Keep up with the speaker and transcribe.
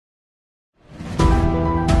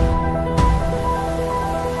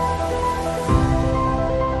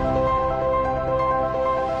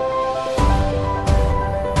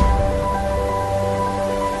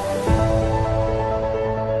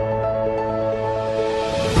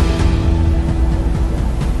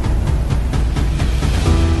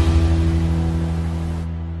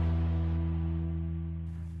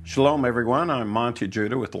Shalom, everyone. I'm Monte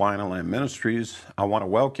with Lionel Land Ministries. I want to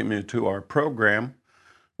welcome you to our program.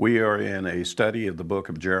 We are in a study of the book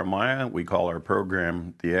of Jeremiah. We call our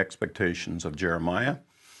program The Expectations of Jeremiah,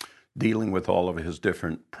 dealing with all of his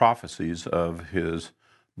different prophecies of his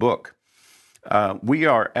book. We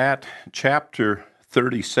are at chapter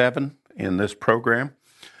 37 in this program.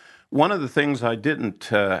 One of the things I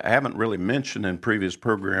haven't really mentioned in previous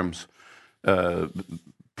programs,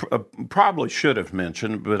 probably should have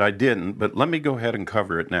mentioned, but I didn't. But let me go ahead and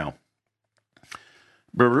cover it now.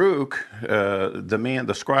 Baruch,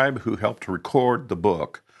 the scribe who helped record the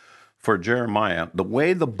book for Jeremiah, the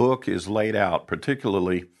way the book is laid out,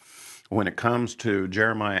 particularly when it comes to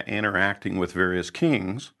Jeremiah interacting with various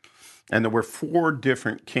kings, and there were 4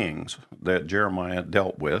 different kings that Jeremiah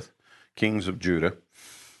dealt with, kings of Judah.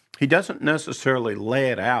 He doesn't necessarily lay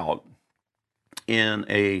it out in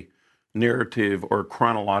a narrative or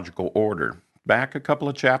chronological order. Back a couple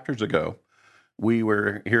of chapters ago, we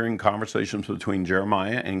were hearing conversations between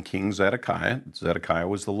Jeremiah and King Zedekiah. Zedekiah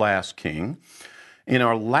was the last king. In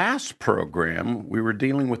our last program, we were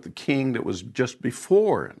dealing with the king that was just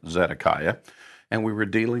before Zedekiah, and we were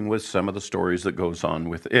dealing with some of the stories that goes on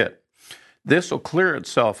with it. This will clear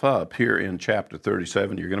itself up here in chapter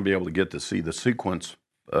 37. You're going to be able to get to see the sequence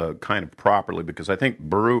kind of properly, because I think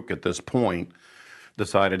Baruch at this point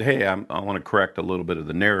decided, hey, I want to correct a little bit of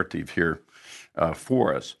the narrative here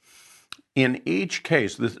for us. In each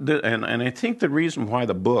case, and I think the reason why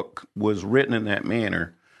the book was written in that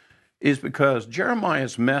manner is because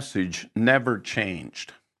Jeremiah's message never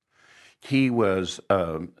changed. His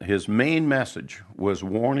main message was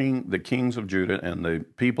warning the kings of Judah and the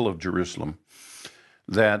people of Jerusalem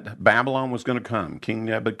that Babylon was going to come. King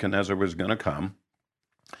Nebuchadnezzar was going to come,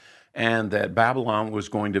 and that Babylon was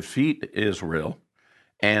going to defeat Israel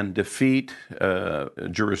and defeat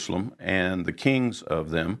Jerusalem and the kings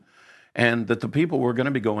of them, and that the people were going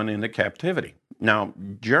to be going into captivity. Now,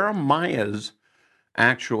 Jeremiah's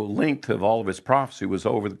actual length of all of his prophecy was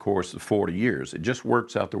over the course of 40 years. It just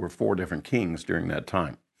works out there were 4 different kings during that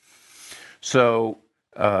time. So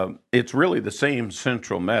it's really the same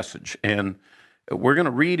central message. And we're going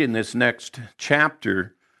to read in this next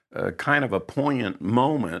chapter kind of a poignant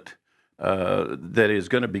moment that is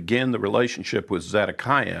going to begin the relationship with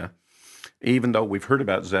Zedekiah, even though we've heard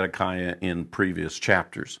about Zedekiah in previous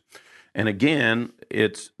chapters. And again,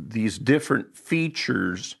 it's these different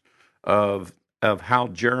features of how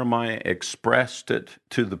Jeremiah expressed it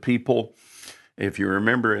to the people. If you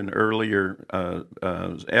remember in earlier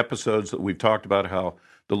episodes that we've talked about how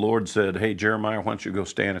the Lord said, hey, Jeremiah, why don't you go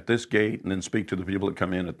stand at this gate and then speak to the people that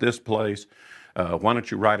come in at this place? Why don't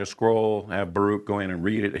you write a scroll, have Baruch go in and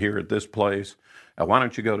read it here at this place? Why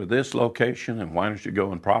don't you go to this location, and why don't you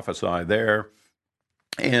go and prophesy there?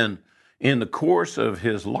 And in the course of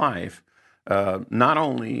his life, not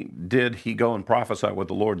only did he go and prophesy what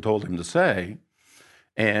the Lord told him to say,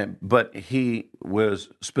 but he was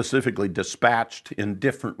specifically dispatched in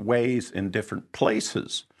different ways in different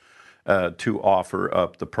places to offer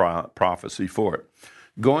up the prophecy for it.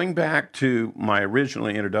 Going back to my original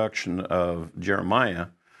introduction of Jeremiah,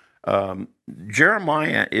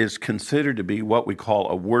 Jeremiah is considered to be what we call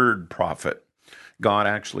a word prophet. God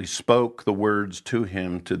actually spoke the words to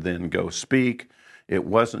him to then go speak. It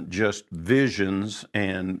wasn't just visions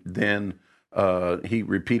and then he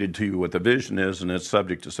repeated to you what the vision is, and it's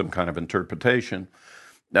subject to some kind of interpretation.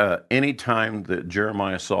 Anytime that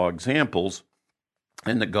Jeremiah saw examples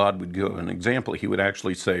and that God would give an example, he would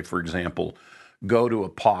actually say, for example, go to a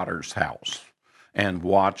potter's house and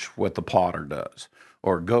watch what the potter does.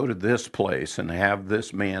 Or go to this place and have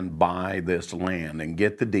this man buy this land and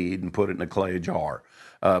get the deed and put it in a clay jar.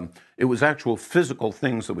 It was actual physical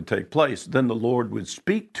things that would take place. Then the Lord would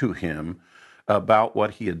speak to him about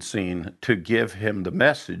what he had seen to give him the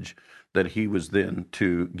message that he was then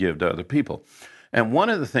to give to other people. And one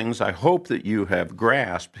of the things I hope that you have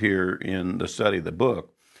grasped here in the study of the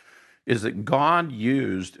book is that God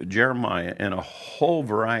used Jeremiah in a whole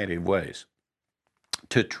variety of ways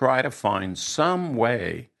to try to find some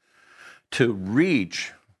way to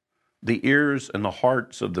reach the ears and the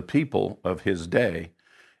hearts of the people of his day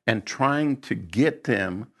and trying to get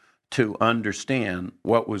them to understand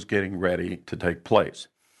what was getting ready to take place.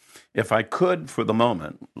 If I could, for the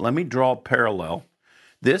moment, let me draw a parallel.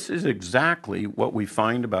 This is exactly what we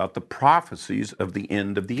find about the prophecies of the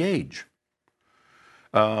end of the age.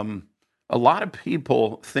 A lot of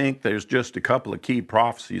people think there's just a couple of key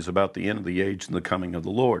prophecies about the end of the age and the coming of the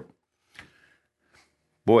Lord.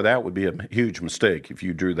 Boy, that would be a huge mistake if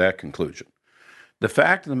you drew that conclusion. The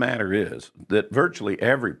fact of the matter is that virtually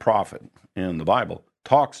every prophet in the Bible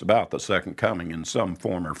talks about the second coming in some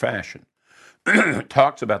form or fashion. It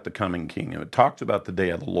talks about the coming kingdom. It talks about the day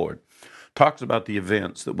of the Lord. It talks about the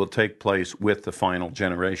events that will take place with the final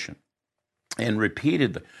generation. And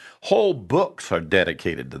repeatedly, whole books are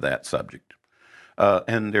dedicated to that subject.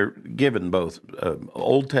 And they're given both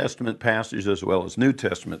Old Testament passages as well as New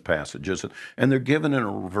Testament passages, and they're given in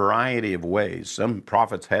a variety of ways. Some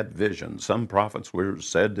prophets had visions. Some prophets were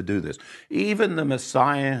said to do this. Even the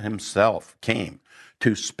Messiah himself came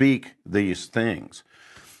to speak these things.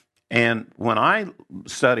 And when I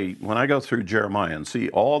go through Jeremiah and see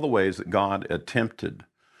all the ways that God attempted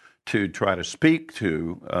to try to speak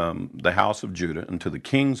to the house of Judah and to the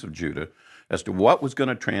kings of Judah as to what was going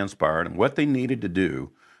to transpire and what they needed to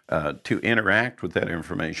do to interact with that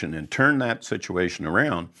information and turn that situation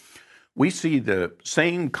around, we see the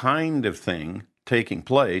same kind of thing taking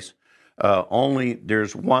place, only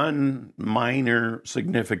there's one minor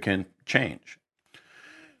significant change.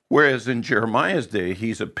 Whereas in Jeremiah's day,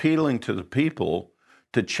 he's appealing to the people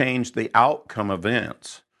to change the outcome of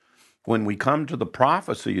events. When we come to the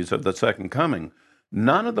prophecies of the second coming,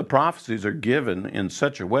 none of the prophecies are given in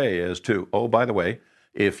such a way as to, oh, by the way,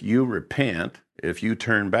 if you repent, if you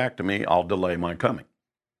turn back to me, I'll delay my coming.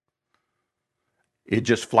 It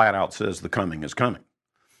just flat out says the coming is coming.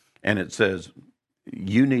 And it says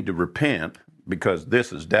you need to repent because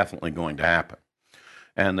this is definitely going to happen.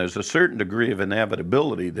 And there's a certain degree of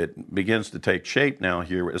inevitability that begins to take shape now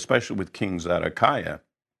here, especially with King Zedekiah,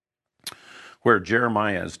 where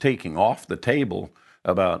Jeremiah is taking off the table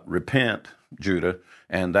about repent, Judah,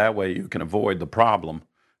 and that way you can avoid the problem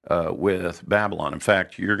with Babylon. In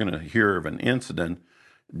fact, you're going to hear of an incident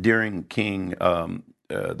during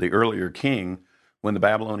the earlier king, when the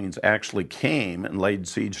Babylonians actually came and laid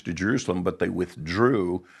siege to Jerusalem, but they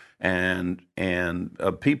withdrew, and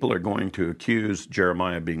people are going to accuse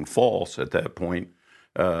Jeremiah being false at that point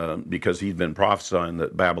because he'd been prophesying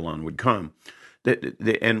that Babylon would come.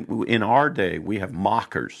 And in our day, we have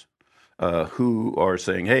mockers who are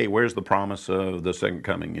saying, hey, where's the promise of the second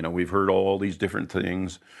coming? You know, we've heard all these different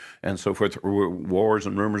things and so forth. Wars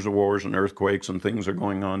and rumors of wars and earthquakes and things are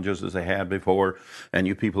going on just as they had before. And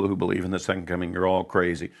you people who believe in the second coming, you're all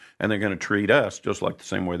crazy. And they're going to treat us just like the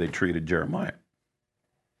same way they treated Jeremiah.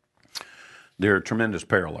 There are tremendous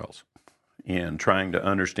parallels in trying to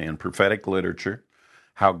understand prophetic literature,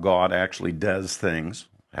 how God actually does things,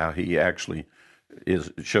 how he actually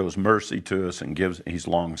shows mercy to us and he's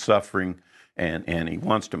long-suffering, and he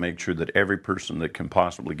wants to make sure that every person that can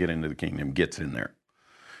possibly get into the kingdom gets in there.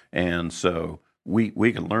 And so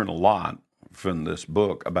we can learn a lot from this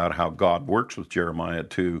book about how God works with Jeremiah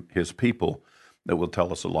to his people that will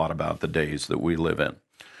tell us a lot about the days that we live in.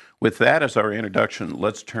 With that as our introduction,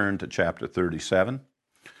 let's turn to chapter 37,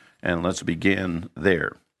 and let's begin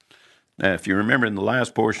there. Now, if you remember in the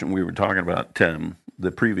last portion, we were talking about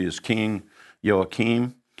the previous king,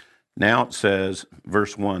 Joachim. Now it says,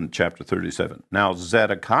 verse 1, chapter 37, now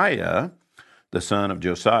Zedekiah, the son of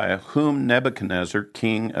Josiah, whom Nebuchadnezzar,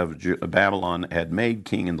 king of Babylon, had made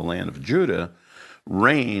king in the land of Judah,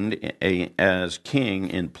 reigned as king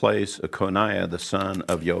in place of Coniah, the son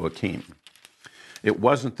of Joachim. It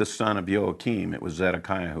wasn't the son of Joachim, it was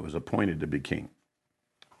Zedekiah who was appointed to be king.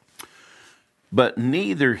 But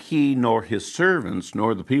neither he nor his servants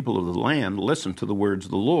nor the people of the land listened to the words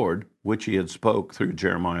of the Lord, which he had spoke through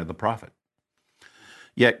Jeremiah the prophet.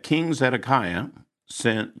 Yet King Zedekiah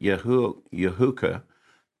sent Yehuka.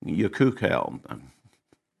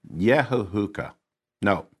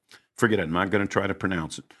 No, forget it. I'm not going to try to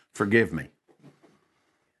pronounce it. Forgive me.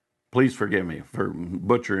 Please forgive me for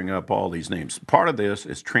butchering up all these names. Part of this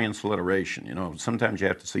is transliteration. You know, sometimes you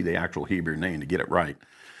have to see the actual Hebrew name to get it right.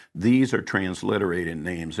 These are transliterated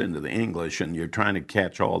names into the English, and you're trying to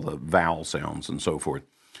catch all the vowel sounds and so forth.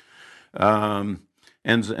 And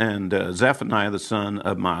Zephaniah, the son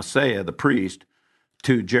of Maaseiah, the priest,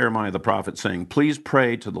 to Jeremiah the prophet, saying, please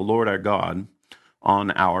pray to the Lord our God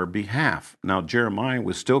on our behalf. Now Jeremiah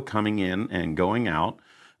was still coming in and going out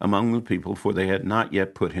among the people, for they had not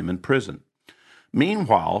yet put him in prison.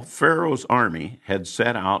 Meanwhile, Pharaoh's army had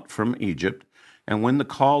set out from Egypt, and when the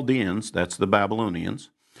Chaldeans, that's the Babylonians,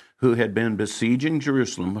 who had been besieging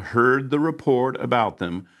Jerusalem, heard the report about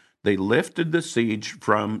them, they lifted the siege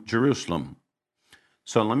from Jerusalem.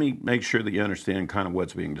 So let me make sure that you understand kind of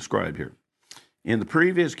what's being described here. In the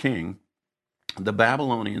previous king, the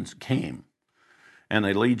Babylonians came, and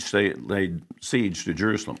they laid siege to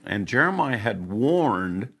Jerusalem. And Jeremiah had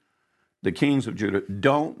warned the kings of Judah,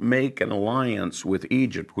 don't make an alliance with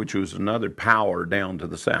Egypt, which was another power down to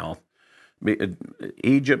the south,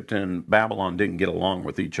 Egypt and Babylon didn't get along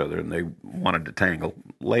with each other, and they wanted to tangle.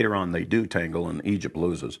 Later on, they do tangle, and Egypt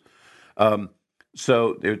loses.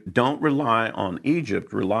 So don't rely on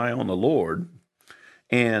Egypt, rely on the Lord.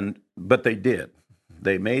 But they did.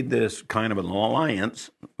 They made this kind of an alliance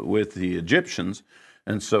with the Egyptians.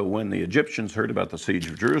 And so when the Egyptians heard about the siege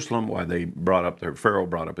of Jerusalem, why Pharaoh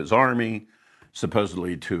brought up his army,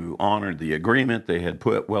 supposedly to honor the agreement they had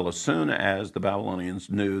put. Well, as soon as the Babylonians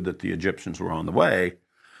knew that the Egyptians were on the way,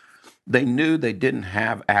 they knew they didn't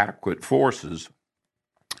have adequate forces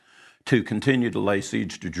to continue to lay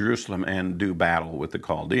siege to Jerusalem and do battle with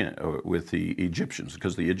the Egyptians,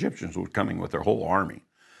 because the Egyptians were coming with their whole army.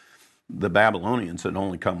 The Babylonians had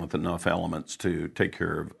only come with enough elements to take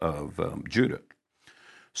care of Judah.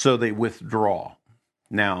 So they withdraw.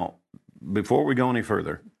 Now, before we go any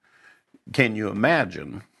further, can you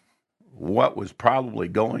imagine what was probably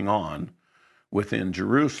going on within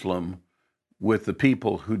Jerusalem with the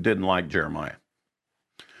people who didn't like Jeremiah?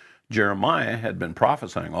 Jeremiah had been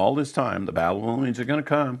prophesying all this time, the Babylonians are going to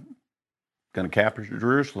come, going to capture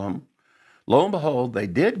Jerusalem. Lo and behold, they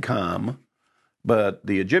did come, but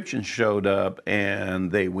the Egyptians showed up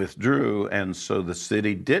and they withdrew, and so the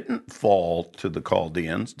city didn't fall to the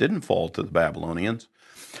Chaldeans, didn't fall to the Babylonians.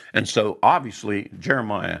 And so obviously,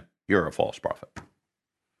 Jeremiah, you're a false prophet.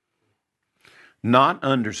 Not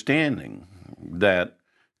understanding that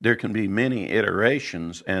there can be many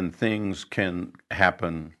iterations and things can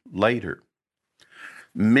happen later.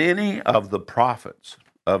 Many of the prophets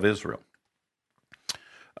of Israel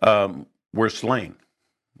were slain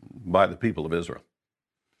by the people of Israel.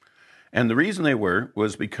 And the reason they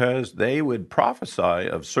was because they would prophesy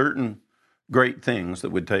of certain great things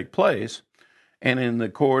that would take place, and in the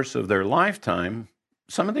course of their lifetime,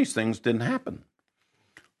 some of these things didn't happen.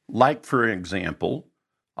 Like, for example,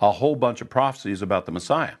 a whole bunch of prophecies about the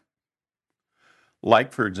Messiah.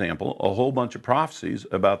 Like, for example, a whole bunch of prophecies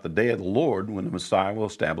about the day of the Lord when the Messiah will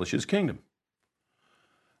establish his kingdom.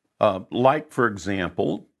 Like, for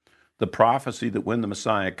example, the prophecy that when the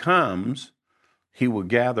Messiah comes, he will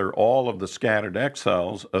gather all of the scattered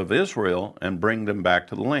exiles of Israel and bring them back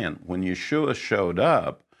to the land. When Yeshua showed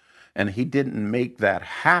up, and he didn't make that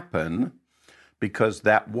happen because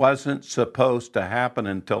that wasn't supposed to happen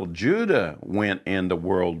until Judah went into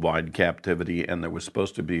worldwide captivity, and there was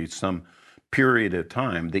supposed to be some period of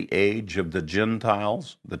time, the age of the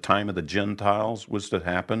Gentiles, the time of the Gentiles was to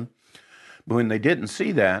happen. But when they didn't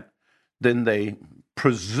see that, then they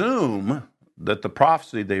presume that the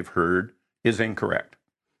prophecy they've heard is incorrect.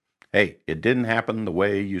 Hey, it didn't happen the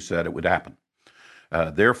way you said it would happen.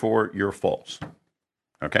 Therefore, you're false.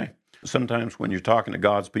 Okay? Sometimes when you're talking to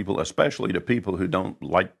God's people, especially to people who don't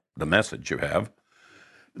like the message you have,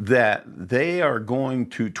 that they are going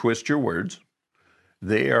to twist your words.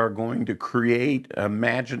 They are going to create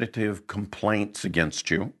imaginative complaints against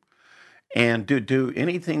you and to do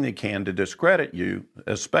anything they can to discredit you,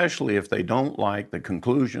 especially if they don't like the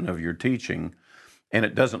conclusion of your teaching and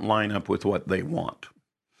it doesn't line up with what they want.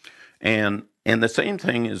 And the same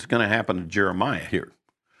thing is going to happen to Jeremiah here.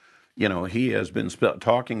 You know, he has been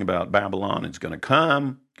talking about Babylon is going to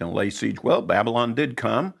come, going to lay siege. Well, Babylon did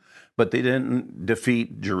come, but they didn't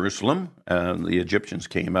defeat Jerusalem. The Egyptians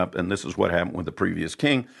came up, and this is what happened with the previous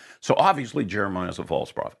king. So obviously Jeremiah is a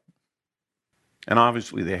false prophet. And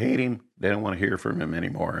obviously they hate him. They don't want to hear from him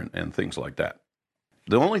anymore and things like that.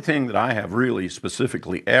 The only thing that I have really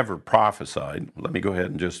specifically ever prophesied, let me go ahead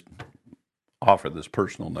and just offer this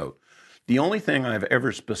personal note. The only thing I've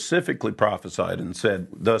ever specifically prophesied and said,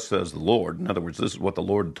 thus says the Lord, in other words, this is what the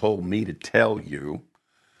Lord told me to tell you,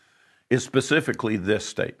 is specifically this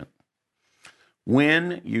statement.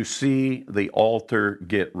 When you see the altar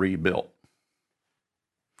get rebuilt,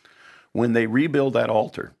 when they rebuild that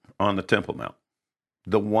altar on the Temple Mount,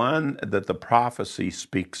 the one that the prophecy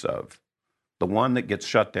speaks of, the one that gets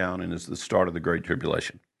shut down and is the start of the Great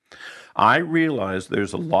Tribulation, I realize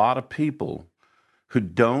there's a lot of people who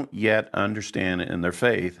don't yet understand in their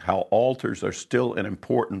faith how altars are still an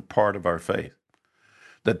important part of our faith,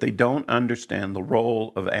 that they don't understand the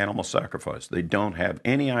role of animal sacrifice. They don't have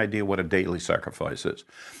any idea what a daily sacrifice is.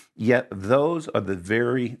 Yet those are the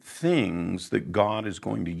very things that God is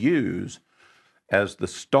going to use as the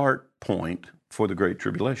start point for the Great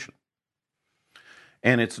Tribulation.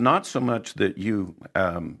 And it's not so much that you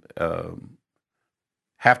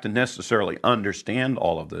have to necessarily understand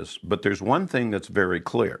all of this, but there's one thing that's very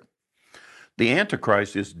clear. The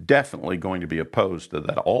Antichrist is definitely going to be opposed to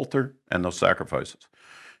that altar and those sacrifices.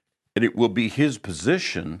 And it will be his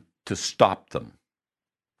position to stop them.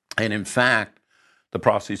 And in fact, The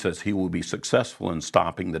prophecy says he will be successful in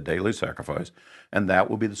stopping the daily sacrifice, and that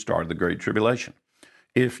will be the start of the Great Tribulation.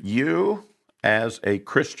 If you, as a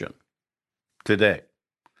Christian today,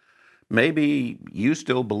 maybe you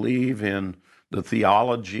still believe in the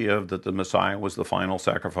theology of that the Messiah was the final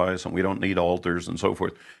sacrifice and we don't need altars and so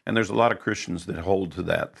forth. And there's a lot of Christians that hold to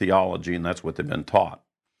that theology, and that's what they've been taught.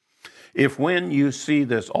 If when you see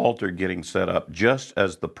this altar getting set up, just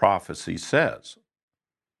as the prophecy says,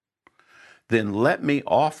 then let me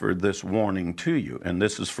offer this warning to you, and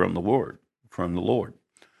this is from the Lord,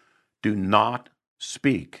 Do not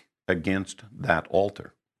speak against that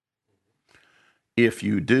altar. If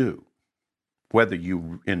you do, whether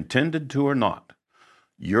you intended to or not,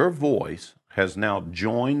 your voice has now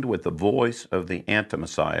joined with the voice of the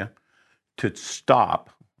anti-Messiah to stop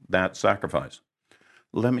that sacrifice.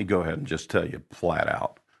 Let me go ahead and just tell you flat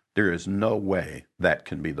out, there is no way that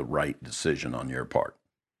can be the right decision on your part.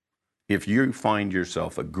 If you find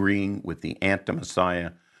yourself agreeing with the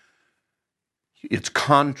anti-Messiah, it's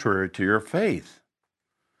contrary to your faith.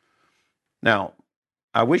 Now,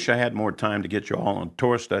 I wish I had more time to get you all on a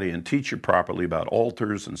Torah study and teach you properly about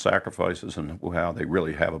altars and sacrifices and how they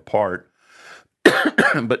really have a part.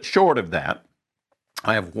 But short of that,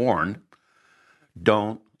 I have warned,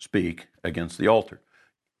 don't speak against the altar.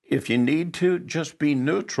 If you need to, just be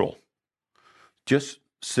neutral. Just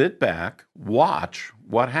sit back, watch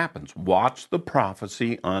what happens. Watch the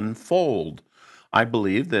prophecy unfold. I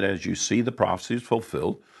believe that as you see the prophecies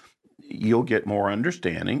fulfilled, you'll get more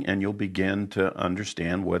understanding and you'll begin to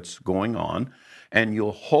understand what's going on, and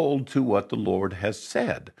you'll hold to what the Lord has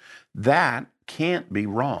said. That can't be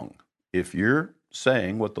wrong. If you're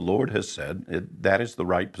saying what the Lord has said, that is the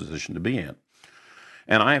right position to be in.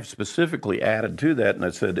 And I have specifically added to that, and I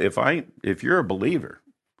said, if you're a believer,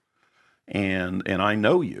 and I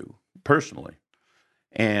know you personally,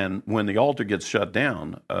 and when the altar gets shut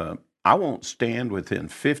down, I won't stand within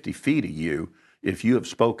 50 feet of you if you have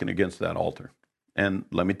spoken against that altar. And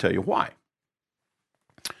let me tell you why.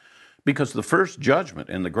 Because the first judgment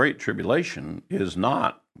in the Great Tribulation is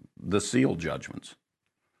not the seal judgments.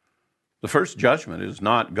 The first judgment is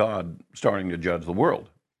not God starting to judge the world.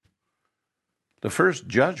 The first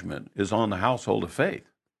judgment is on the household of faith.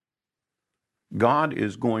 God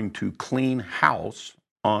is going to clean house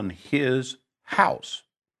on his house.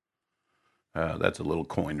 That's a little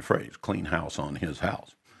coined phrase, clean house on his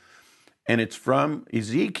house. And it's from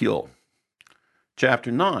Ezekiel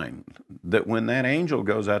chapter 9 that when that angel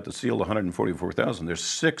goes out to seal the 144,000, there's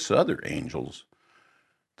 6 other angels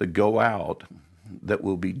that go out that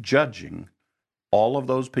will be judging all of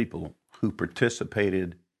those people who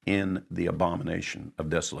participated in the abomination of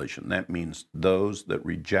desolation. That means those that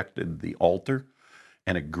rejected the altar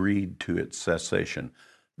and agreed to its cessation.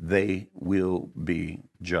 They will be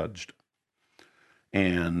judged.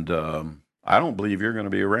 And I don't believe you're going to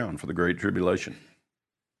be around for the Great Tribulation.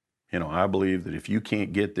 I believe that if you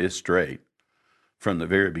can't get this straight from the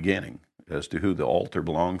very beginning as to who the altar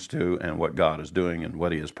belongs to and what God is doing and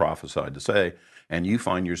what he has prophesied to say, and you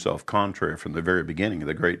find yourself contrary from the very beginning of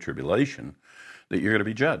the Great Tribulation, that you're going to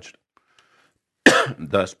be judged.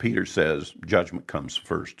 Thus, Peter says, judgment comes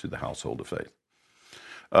first to the household of faith.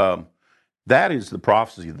 That is the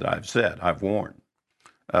prophecy that I've said, I've warned.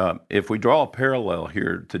 If we draw a parallel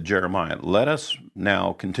here to Jeremiah, let us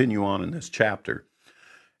now continue on in this chapter,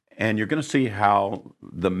 and you're going to see how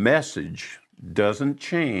the message doesn't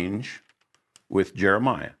change with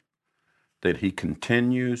Jeremiah, that he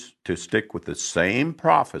continues to stick with the same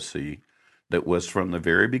prophecy that was from the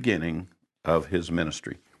very beginning of his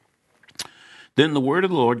ministry. Then the word of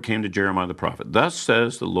the Lord came to Jeremiah the prophet. Thus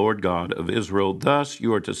says the Lord God of Israel, thus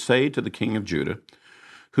you are to say to the king of Judah,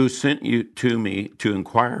 who sent you to me to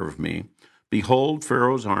inquire of me, behold,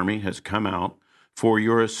 Pharaoh's army has come out, for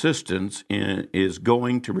your assistance is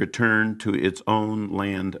going to return to its own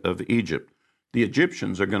land of Egypt. The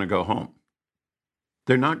Egyptians are going to go home.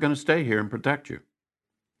 They're not going to stay here and protect you.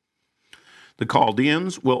 The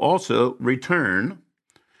Chaldeans will also return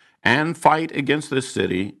and fight against this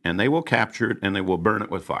city, and they will capture it, and they will burn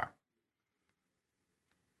it with fire.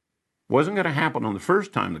 Wasn't going to happen on the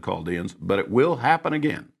first time, the Chaldeans, but it will happen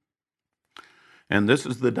again. And this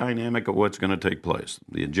is the dynamic of what's going to take place.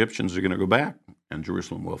 The Egyptians are going to go back, and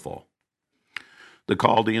Jerusalem will fall. The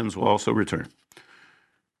Chaldeans will also return.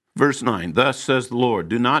 Verse 9, thus says the Lord,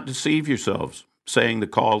 do not deceive yourselves, saying the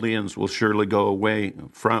Chaldeans will surely go away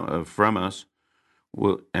from us,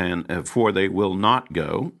 for they will not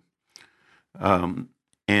go.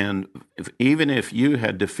 And even if you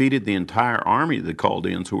had defeated the entire army of the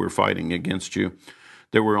Chaldeans who were fighting against you,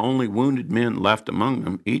 there were only wounded men left among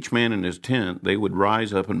them, each man in his tent, they would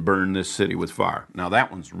rise up and burn this city with fire. Now,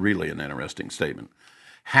 that one's really an interesting statement.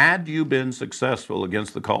 Had you been successful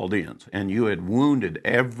against the Chaldeans and you had wounded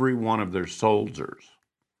every one of their soldiers,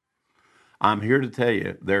 I'm here to tell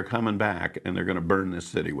you they're coming back and they're going to burn this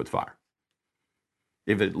city with fire.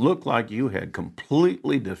 If it looked like you had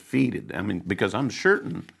completely defeated, I mean, because I'm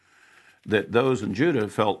certain that those in Judah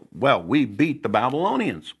felt, well, we beat the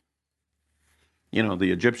Babylonians. You know,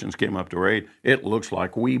 the Egyptians came up to our aid. It looks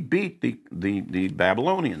like we beat the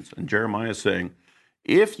Babylonians. And Jeremiah is saying,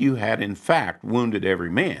 if you had in fact wounded every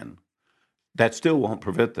man, that still won't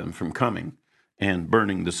prevent them from coming and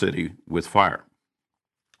burning the city with fire.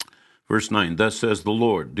 Verse 9, thus says the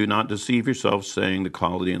Lord, do not deceive yourselves, saying the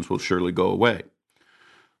Chaldeans will surely go away.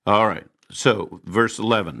 All right, so verse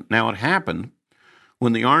 11, now it happened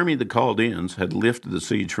when the army of the Chaldeans had lifted the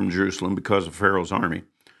siege from Jerusalem because of Pharaoh's army,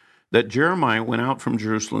 that Jeremiah went out from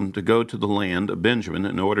Jerusalem to go to the land of Benjamin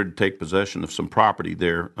in order to take possession of some property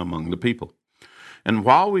there among the people. And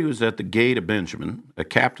while he was at the gate of Benjamin, a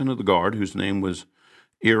captain of the guard, whose name was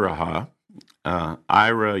Iraiah,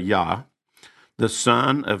 the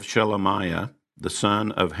son of Shelemiah, the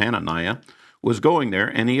son of Hananiah, was going there,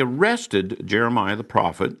 and he arrested Jeremiah the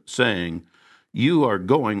prophet, saying, you are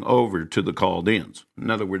going over to the Chaldeans.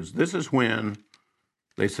 In other words, this is when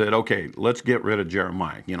they said, okay, let's get rid of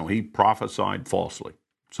Jeremiah. You know, he prophesied falsely.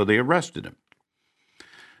 So they arrested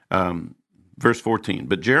him. Verse 14,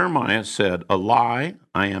 but Jeremiah said, a lie,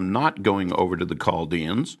 I am not going over to the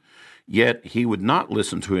Chaldeans. Yet he would not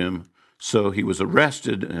listen to him, so he was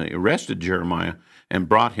arrested Jeremiah and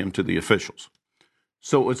brought him to the officials.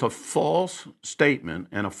 So it was a false statement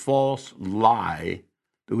and a false lie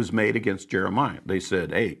that was made against Jeremiah. They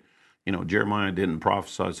said, hey, you know, Jeremiah didn't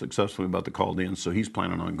prophesy successfully about the Chaldeans, so he's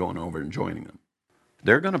planning on going over and joining them.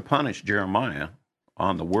 They're going to punish Jeremiah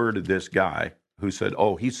on the word of this guy who said,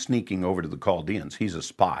 oh, he's sneaking over to the Chaldeans. He's a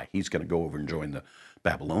spy. He's going to go over and join the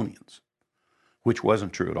Babylonians, which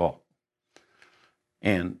wasn't true at all.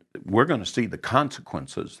 And we're going to see the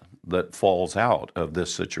consequences that falls out of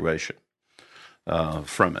this situation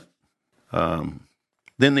from it.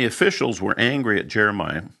 Then the officials were angry at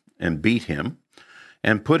Jeremiah and beat him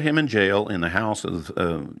and put him in jail in the house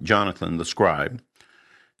of Jonathan the scribe,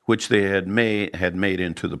 which they had made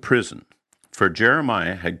into the prison. For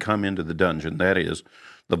Jeremiah had come into the dungeon, that is,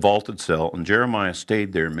 the vaulted cell, and Jeremiah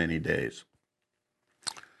stayed there many days.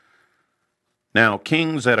 Now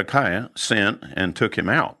King Zedekiah sent and took him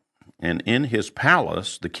out, and in his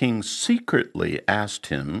palace the king secretly asked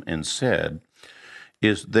him and said,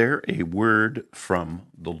 is there a word from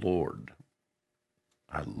the Lord?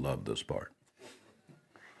 I love this part.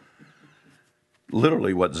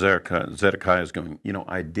 Literally what Zedekiah is going, you know,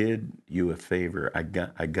 I did you a favor. I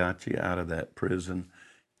got you out of that prison.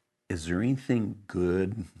 Is there anything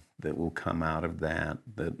good that will come out of that?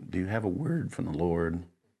 Do you have a word from the Lord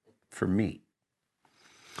for me?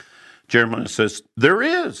 Jeremiah says, there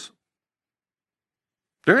is.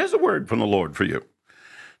 There is a word from the Lord for you.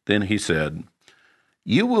 Then he said,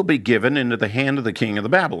 you will be given into the hand of the king of the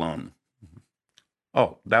Babylon.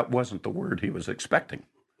 Oh, that wasn't the word he was expecting.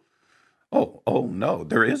 Oh no,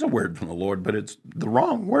 there is a word from the Lord, but it's the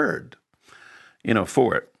wrong word, you know,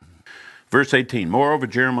 for it. Verse 18, moreover,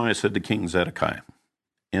 Jeremiah said to King Zedekiah,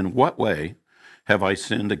 in what way have I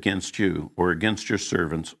sinned against you or against your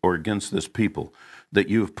servants or against this people that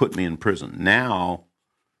you have put me in prison? Now,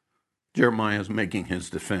 Jeremiah is making his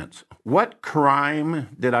defense. What crime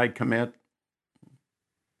did I commit?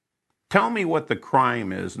 Tell me what the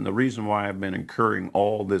crime is and the reason why I've been incurring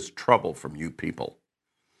all this trouble from you people.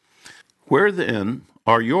 Where then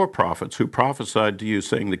are your prophets who prophesied to you,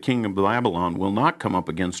 saying the king of Babylon will not come up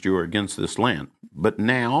against you or against this land? But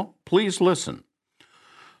now, please listen.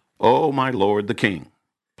 O my lord the king,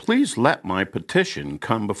 please let my petition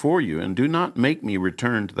come before you, and do not make me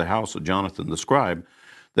return to the house of Jonathan the scribe,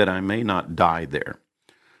 that I may not die there.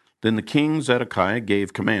 Then the king Zedekiah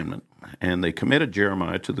gave commandment, and they committed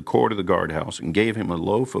Jeremiah to the court of the guardhouse and gave him a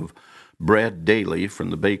loaf of bread daily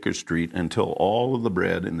from the baker's street until all of the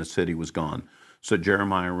bread in the city was gone. So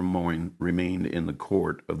Jeremiah remained in the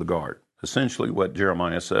court of the guard. Essentially what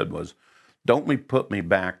Jeremiah said was, don't put me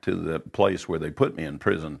back to the place where they put me in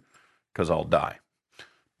prison, because I'll die.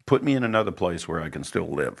 Put me in another place where I can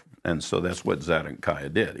still live. And so that's what Zedekiah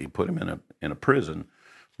did. He put him in a prison,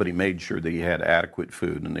 but he made sure that he had adequate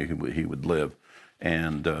food and that he would live,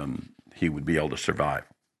 and he would be able to survive.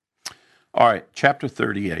 All right, chapter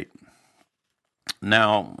 38.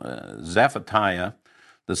 Now Zephatiah,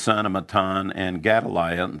 the son of Matan, and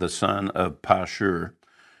Gedaliah, the son of Pashur,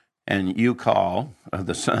 and Uchal,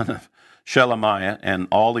 the son of Shelemiah, and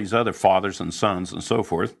all these other fathers and sons and so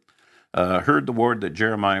forth, heard the word that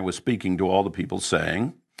Jeremiah was speaking to all the people,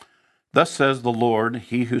 saying, Thus says the Lord,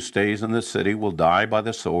 he who stays in this city will die by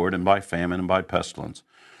the sword and by famine and by pestilence.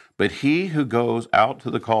 But he who goes out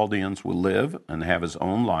to the Chaldeans will live and have his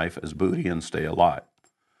own life as booty and stay alive.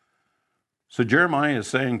 So Jeremiah is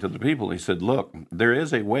saying to the people, he said, look, there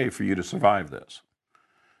is a way for you to survive this.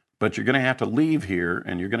 But you're going to have to leave here,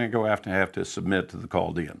 and you're going to have to submit to the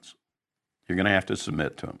Chaldeans. You're going to have to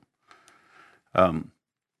submit to them.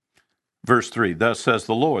 Verse 3, Thus says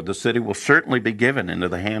the Lord, the city will certainly be given into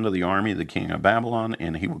the hand of the army of the king of Babylon,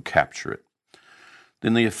 and he will capture it.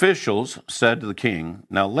 Then the officials said to the king,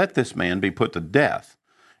 Now let this man be put to death,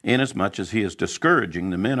 inasmuch as he is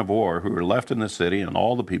discouraging the men of war who are left in the city and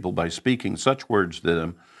all the people by speaking such words to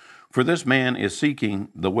them. For this man is seeking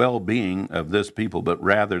the well-being of this people, but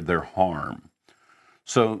rather their harm.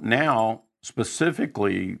 So now,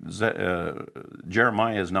 specifically,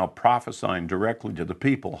 Jeremiah is now prophesying directly to the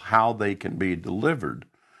people how they can be delivered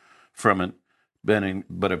from it.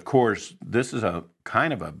 But of course, this is a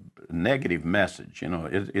kind of a negative message.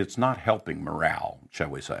 It's not helping morale, shall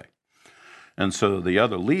we say. And so the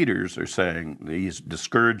other leaders are saying he's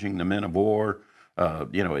discouraging the men of war.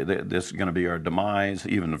 This is going to be our demise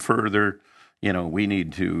even further. We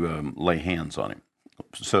need to lay hands on him.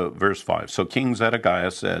 So verse 5, So King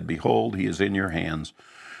Zedekiah said, Behold, he is in your hands,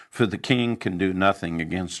 for the king can do nothing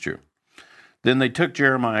against you. Then they took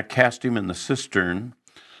Jeremiah, cast him in the cistern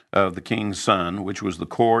of the king's son, which was the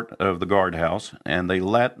court of the guardhouse, and they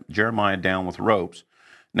let Jeremiah down with ropes.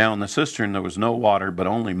 Now in the cistern there was no water, but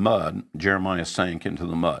only mud. Jeremiah sank into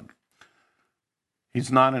the mud.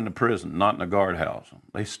 He's not in a prison, not in a guardhouse.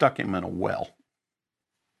 They stuck him in a well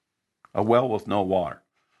with no water.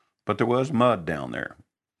 But there was mud down there.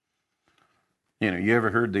 You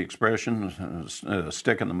ever heard the expression,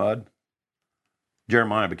 stick in the mud?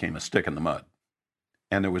 Jeremiah became a stick in the mud.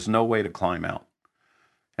 And there was no way to climb out.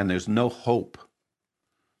 And there's no hope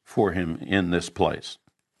for him in this place.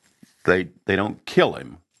 They don't kill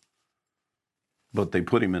him, but they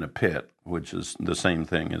put him in a pit, which is the same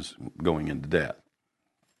thing as going into death.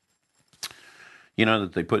 You know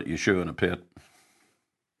that they put Yeshua in a pit?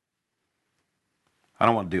 I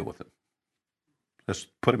don't want to deal with it. Let's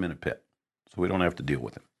put him in a pit so we don't have to deal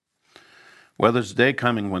with him. Well, there's a day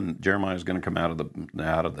coming when Jeremiah is going to come out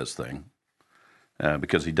of this thing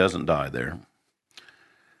because he doesn't die there.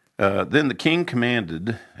 Then the king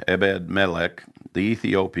commanded Ebed-Melech, the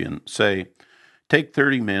Ethiopian, say, Take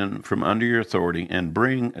 30 men from under your authority and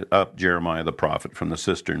bring up Jeremiah the prophet from the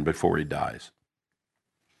cistern before he dies.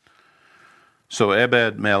 So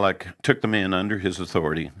Ebed-Melech took the men under his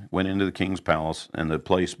authority, went into the king's palace and the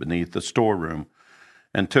place beneath the storeroom,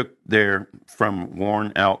 and took there from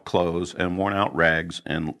worn-out clothes and worn-out rags,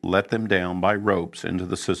 and let them down by ropes into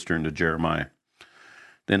the cistern to Jeremiah.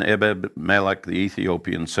 Then Ebed-Melech the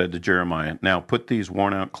Ethiopian said to Jeremiah, Now put these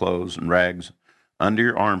worn-out clothes and rags under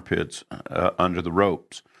your armpits, under the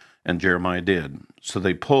ropes. And Jeremiah did. So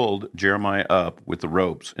they pulled Jeremiah up with the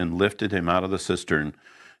ropes and lifted him out of the cistern,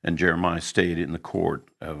 and Jeremiah stayed in the court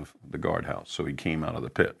of the guardhouse. So he came out of the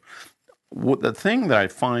pit. The thing that I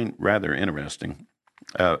find rather interesting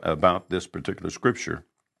about this particular scripture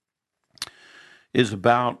is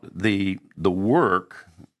about the work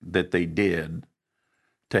that they did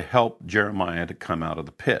to help Jeremiah to come out of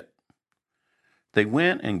the pit. They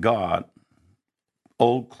went and got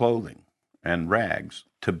old clothing and rags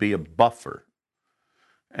to be a buffer,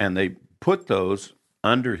 and they put those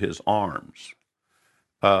under his arms.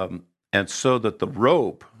 And so that the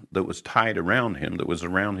rope that was tied around him, that was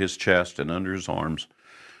around his chest and under his arms,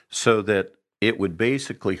 so that it would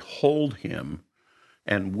basically hold him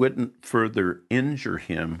and wouldn't further injure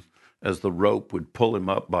him as the rope would pull him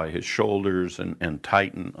up by his shoulders and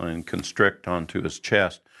tighten and constrict onto his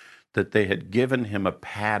chest, that they had given him a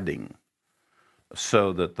padding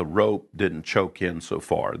so that the rope didn't choke in so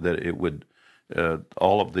far, that it would,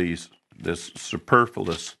 all of this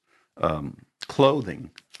superfluous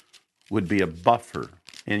clothing would be a buffer.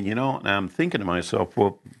 And I'm thinking to myself,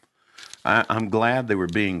 well, I'm glad they were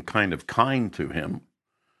being kind of kind to him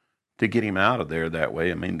to get him out of there that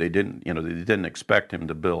way. I mean, they didn't expect him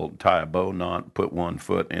to tie a bow knot, put one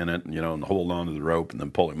foot in it, and hold on to the rope and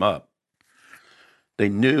then pull him up. They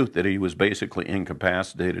knew that he was basically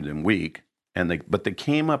incapacitated and weak, but they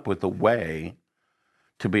came up with a way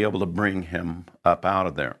to be able to bring him up out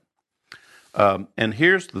of there. And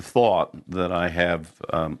here's the thought that I have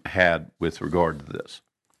had with regard to this.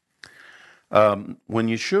 When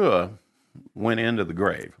Yeshua went into the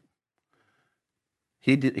grave,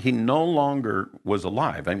 He no longer was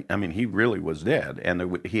alive. I mean, he really was dead,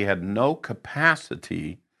 and he had no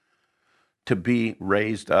capacity to be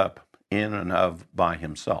raised up in and of by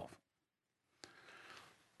himself.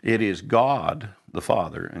 It is God the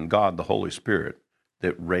Father and God the Holy Spirit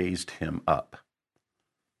that raised him up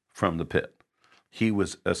from the pit. He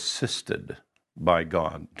was assisted by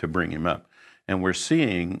God to bring him up. And we're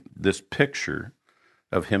seeing this picture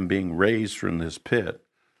of him being raised from this pit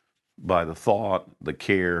by the thought, the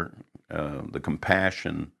care, the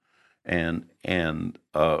compassion, and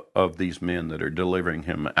of these men that are delivering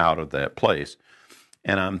him out of that place.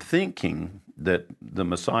 And I'm thinking that the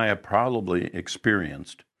Messiah probably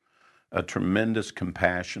experienced a tremendous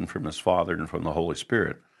compassion from his Father and from the Holy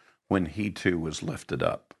Spirit when he too was lifted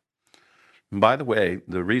up. And by the way,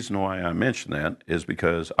 the reason why I mention that is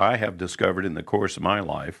because I have discovered in the course of my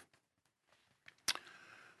life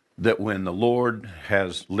that when the Lord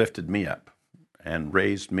has lifted me up and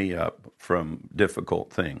raised me up from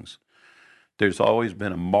difficult things, there's always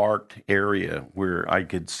been a marked area where I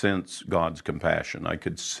could sense God's compassion. I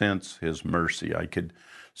could sense his mercy. I could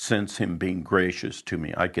sense him being gracious to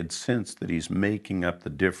me. I could sense that he's making up the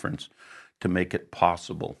difference to make it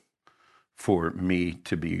possible for me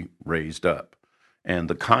to be raised up. And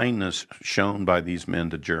the kindness shown by these men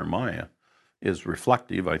to Jeremiah is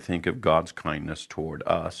reflective, I think, of God's kindness toward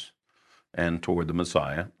us and toward the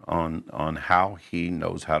Messiah on how he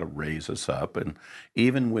knows how to raise us up. And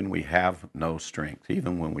even when we have no strength,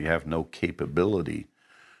 even when we have no capability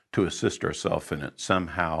to assist ourselves in it,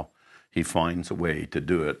 somehow he finds a way to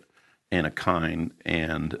do it in a kind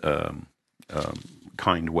and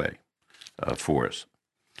kind way for us.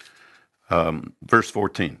 Verse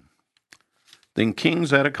 14. Then King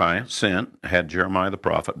Zedekiah had Jeremiah the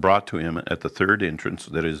prophet brought to him at the third entrance,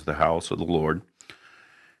 that is the house of the Lord.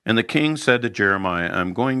 And the king said to Jeremiah,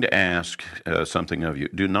 I'm going to ask something of you.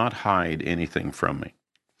 Do not hide anything from me.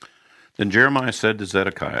 Then Jeremiah said to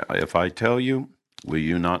Zedekiah, if I tell you, will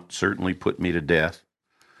you not certainly put me to death?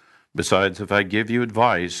 Besides, if I give you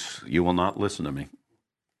advice, you will not listen to me.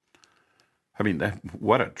 I mean,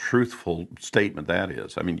 what a truthful statement that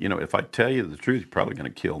is. I mean, if I tell you the truth, you're probably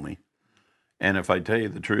going to kill me. And if I tell you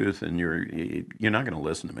the truth and you're not going to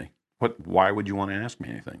listen to me, why would you want to ask me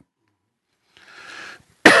anything?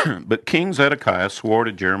 But King Zedekiah swore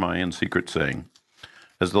to Jeremiah in secret, saying,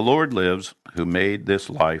 as the Lord lives, who made this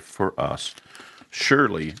life for us,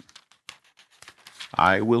 surely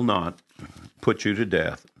I will not put you to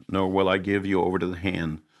death, nor will I give you over to the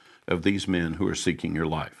hand of these men who are seeking your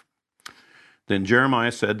life. Then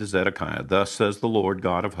Jeremiah said to Zedekiah, thus says the Lord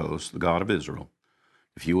God of hosts, the God of Israel,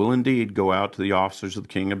 if you will indeed go out to the officers of the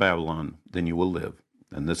king of Babylon, then you will live,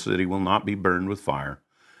 and this city will not be burned with fire,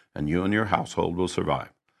 and you and your household will survive.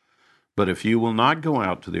 But if you will not go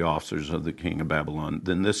out to the officers of the king of Babylon,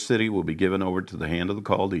 then this city will be given over to the hand of the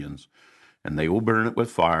Chaldeans, and they will burn it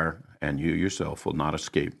with fire, and you yourself will not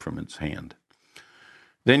escape from its hand.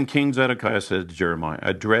 Then King Zedekiah said to Jeremiah,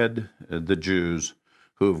 I dread the Jews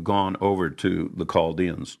who have gone over to the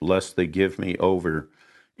Chaldeans, lest they give me over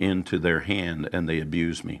into their hand and they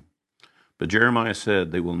abuse me. But Jeremiah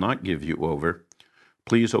said, they will not give you over.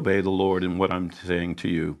 Please obey the Lord in what I'm saying to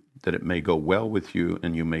you, that it may go well with you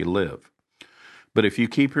and you may live. But if you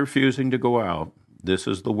keep refusing to go out, this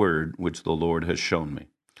is the word which the Lord has shown me.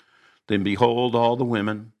 Then behold, all the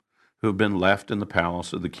women who have been left in the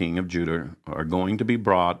palace of the king of Judah are going to be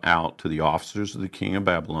brought out to the officers of the king of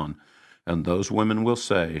Babylon, and those women will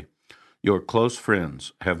say, your close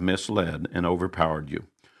friends have misled and overpowered you.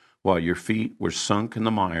 While your feet were sunk in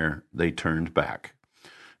the mire, they turned back.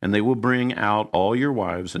 And they will bring out all your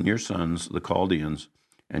wives and your sons, the Chaldeans,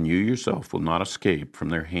 and you yourself will not escape from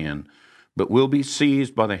their hand, but will be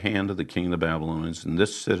seized by the hand of the king of the Babylonians, and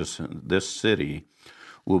this city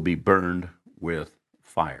will be burned with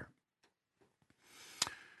fire.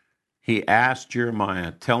 He asked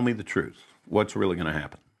Jeremiah, tell me the truth. What's really going to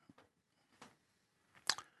happen?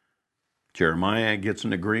 Jeremiah gets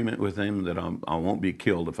an agreement with him that I won't be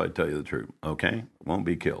killed if I tell you the truth. Okay? Won't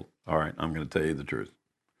be killed. All right, I'm going to tell you the truth.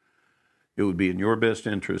 It would be in your best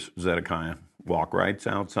interest, Zedekiah, walk right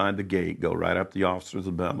outside the gate, go right up to the officers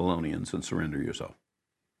of the Babylonians and surrender yourself.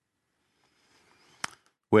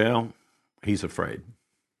 Well, he's afraid.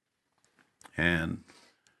 And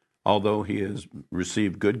although he has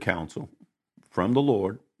received good counsel from the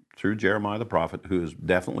Lord through Jeremiah the prophet, who has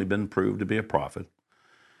definitely been proved to be a prophet,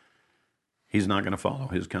 he's not going to follow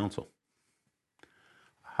his counsel.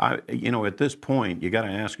 At this point, you got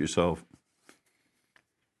to ask yourself,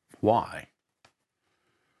 why?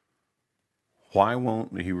 Why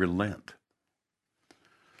won't he relent?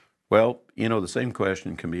 Well, the same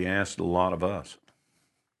question can be asked a lot of us.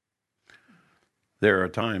 There are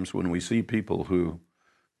times when we see people who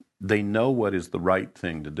they know what is the right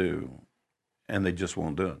thing to do, and they just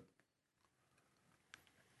won't do it.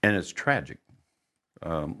 And it's tragic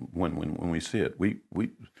when we see it.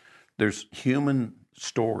 There's human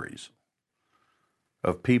stories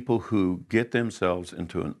of people who get themselves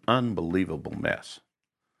into an unbelievable mess.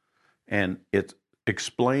 And it's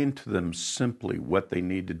explained to them simply what they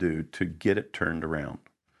need to do to get it turned around.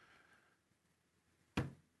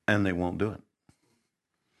 And they won't do it.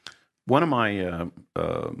 One of my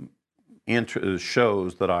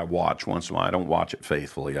shows that I watch once in a while, I don't watch it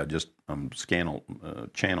faithfully. I'm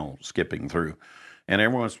channel skipping through. And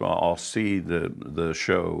every once in a while, I'll see the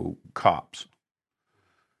show Cops,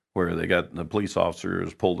 where they got the police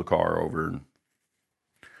officers pull the car over.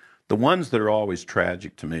 The ones that are always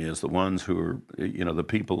tragic to me is the ones who are, the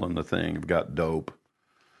people in the thing have got dope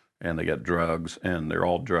and they got drugs and they're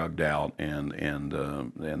all drugged out and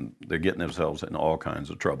they're getting themselves in all kinds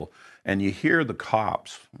of trouble. And you hear the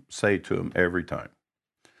cops say to them every time,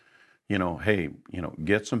 hey,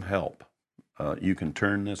 get some help. You can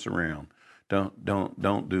turn this around.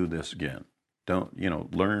 Don't do this again.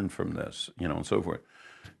 Don't, learn from this, and so forth.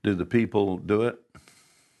 Do the people do it?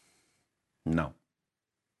 No.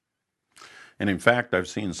 And in fact, I've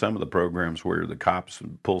seen some of the programs where the cops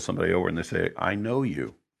pull somebody over and they say, I know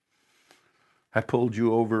you. I pulled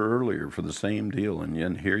you over earlier for the same deal,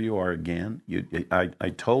 and here you are again. I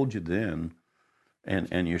told you then,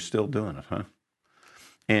 and you're still doing it, huh?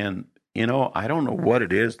 And, I don't know what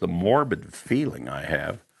it is, the morbid feeling I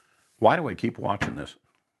have. Why do I keep watching this?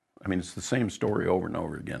 I mean, it's the same story over and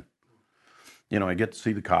over again. I get to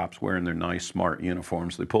see the cops wearing their nice, smart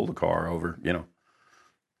uniforms. They pull the car over,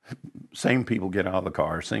 Same people get out of the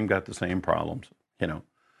car, got the same problems,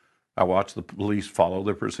 I watch the police follow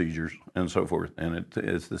their procedures and so forth, and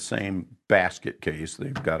it's the same basket case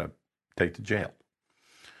they've got to take to jail.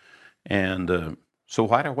 And so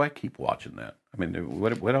why do I keep watching that? I mean,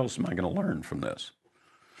 what else am I going to learn from this?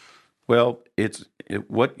 Well,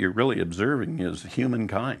 what you're really observing is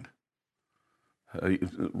humankind,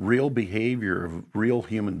 real behavior of real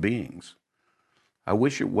human beings. I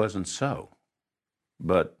wish it wasn't so,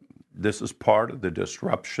 but this is part of the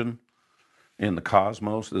disruption in the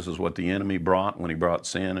cosmos. This is what the enemy brought when he brought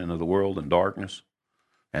sin into the world and darkness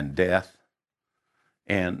and death.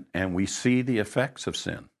 And we see the effects of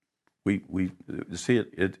sin. We see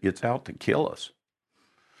it's out to kill us.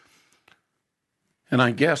 And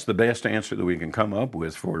I guess the best answer that we can come up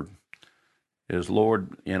with is,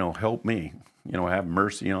 Lord, help me, have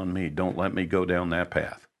mercy on me. Don't let me go down that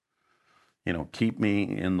path. Keep me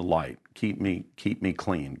in the light. Keep me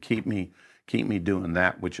clean. Keep me doing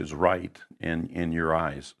that which is right in your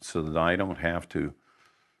eyes, so that I don't have to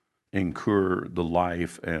incur the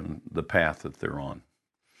life and the path that they're on.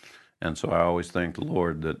 And so I always thank the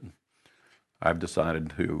Lord that I've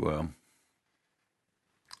decided to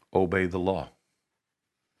obey the law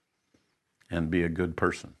and be a good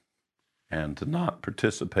person, and to not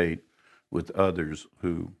participate with others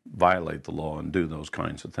who violate the law and do those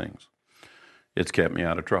kinds of things. It's kept me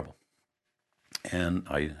out of trouble, and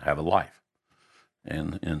I have a life.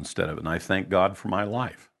 And instead of it, and I thank God for my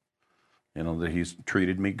life, that He's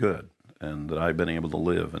treated me good, and that I've been able to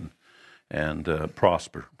live and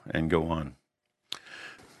prosper and go on.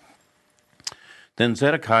 Then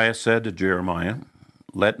Zedekiah said to Jeremiah,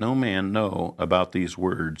 let no man know about these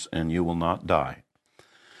words, and you will not die.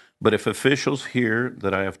 But if officials hear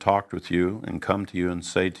that I have talked with you and come to you and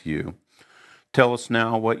say to you, tell us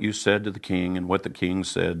now what you said to the king and what the king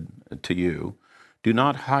said to you, do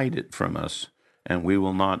not hide it from us, and we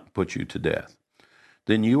will not put you to death.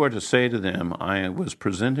 Then you are to say to them, I was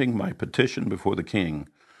presenting my petition before the king,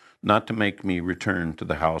 not to make me return to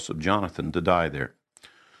the house of Jonathan to die there.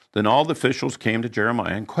 Then all the officials came to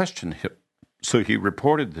Jeremiah and questioned him. So he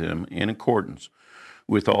reported them in accordance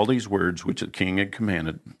with all these words which the king had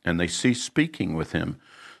commanded, and they ceased speaking with him,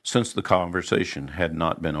 since the conversation had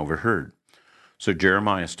not been overheard. So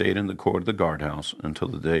Jeremiah stayed in the court of the guardhouse until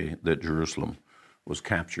the day that Jerusalem was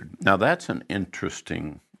captured. Now that's an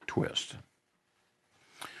interesting twist.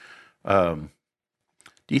 Do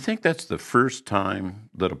you think that's the first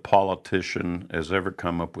time that a politician has ever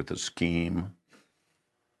come up with a scheme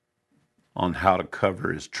on how to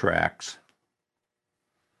cover his tracks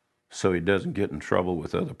so he doesn't get in trouble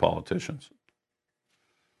with other politicians?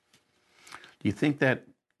 Do you think that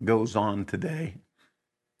goes on today?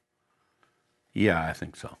 Yeah, I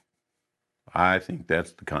think so. I think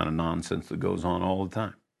that's the kind of nonsense that goes on all the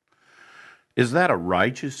time. Is that a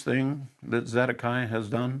righteous thing that Zedekiah has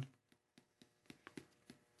done?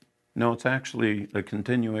 No, it's actually a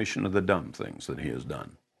continuation of the dumb things that he has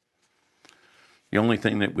done. The only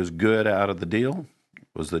thing that was good out of the deal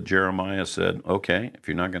was that Jeremiah said, okay, if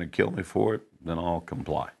you're not going to kill me for it, then I'll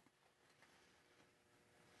comply.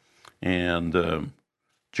 And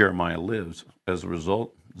Jeremiah lives. As a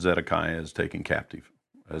result, Zedekiah is taken captive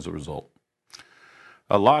as a result.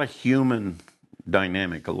 A lot of human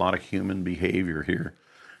dynamic, a lot of human behavior here,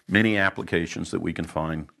 many applications that we can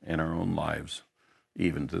find in our own lives,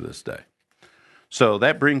 even to this day. So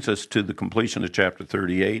that brings us to the completion of chapter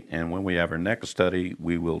 38, and when we have our next study,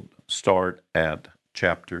 we will start at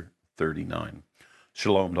chapter 39.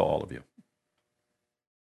 Shalom to all of you.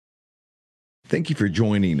 Thank you for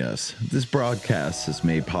joining us. This broadcast is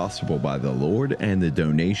made possible by the Lord and the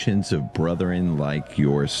donations of brethren like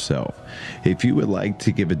yourself. If you would like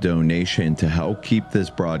to give a donation to help keep this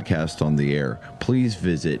broadcast on the air, please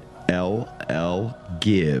visit llgive.com.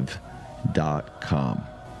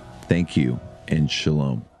 Thank you and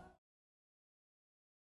shalom.